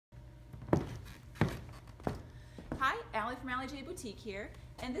Hi, Allie from Allie J Boutique here,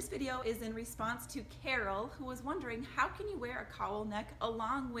 and this video is in response to Carol, who was wondering how can you wear a cowl neck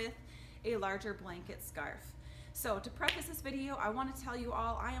along with a larger blanket scarf. So to preface this video, I want to tell you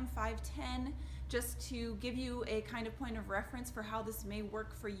all I am 5'10", just to give you a kind of point of reference for how this may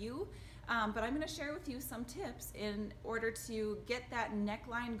work for you. But I'm going to share with you some tips in order to get that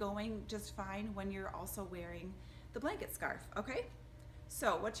neckline going just fine when you're also wearing the blanket scarf, okay?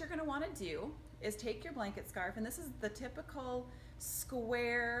 So what you're going to want to do is take your blanket scarf, and this is the typical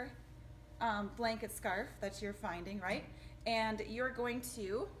square blanket scarf that you're finding, right? And you're going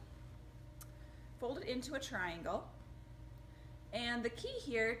to fold it into a triangle. And the key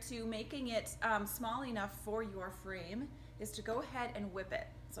here to making it small enough for your frame is to go ahead and whip it.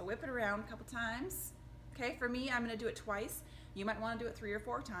 So whip it around a couple times. Okay, for me, I'm going to do it twice. You might want to do it 3 or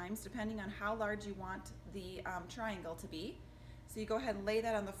 4 times, depending on how large you want the triangle to be. So you go ahead and lay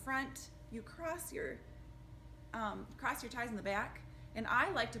that on the front. You cross your ties in the back, and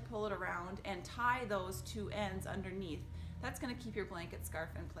I like to pull it around and tie those 2 ends underneath. That's going to keep your blanket scarf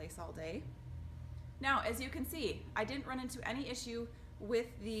in place all day. Now, as you can see, I didn't run into any issue with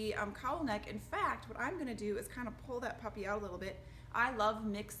the cowl neck. In fact, what I'm going to do is kind of pull that puppy out a little bit. I love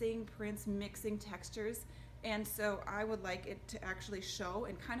mixing prints, mixing textures, and so I would like it to actually show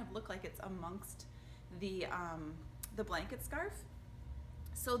and kind of look like it's amongst the blanket scarf.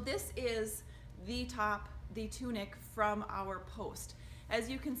 So this is the top, the tunic from our post. As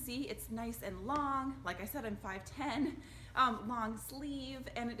you can see, it's nice and long. Like I said, I'm 5'10", long sleeve,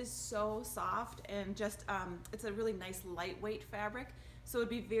 and it is so soft and just, it's a really nice lightweight fabric. So it'd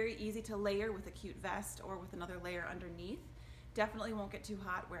be very easy to layer with a cute vest or with another layer underneath. Definitely won't get too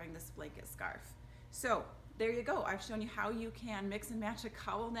hot wearing this blanket scarf. So there you go. I've shown you how you can mix and match a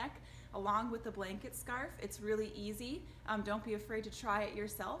cowl neck along with the blanket scarf. It's really easy. Don't be afraid to try it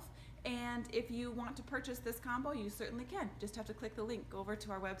yourself. And if you want to purchase this combo, you certainly can. Just have to click the link over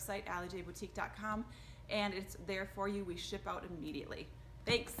to our website, alliejboutique.com, and it's there for you. We ship out immediately.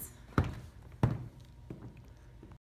 Thanks.